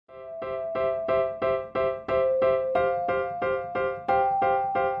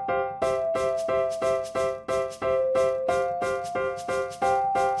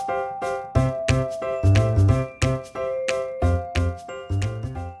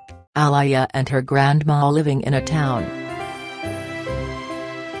Aliya and her grandma living in a town.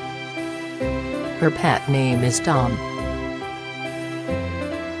 Her pet name is Tom.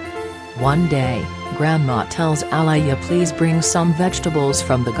 One day, Grandma tells Aliya please bring some vegetables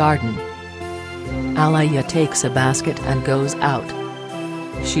from the garden. Aliya takes a basket and goes out.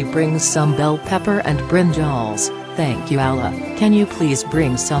 She brings some bell pepper and brinjals. "Thank you, Aliya. Can you please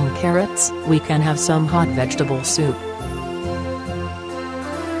bring some carrots? We can have some hot vegetable soup."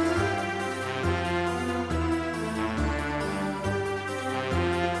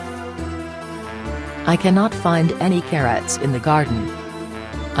 "I cannot find any carrots in the garden.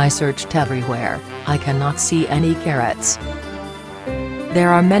 I searched everywhere, I cannot see any carrots."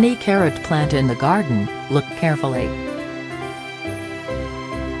 "There are many carrot plant in the garden, look carefully."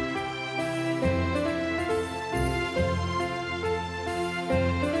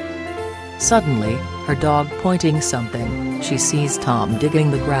 Suddenly, her dog pointing something, she sees Tom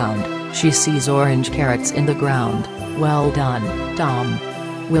digging the ground. She sees orange carrots in the ground. "Well done, Tom.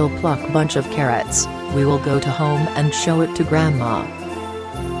 We'll pluck bunch of carrots, we will go to home and show it to Grandma."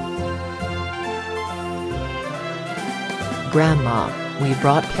 "Grandma, we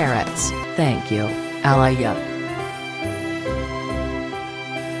brought carrots." "Thank you, Aliya."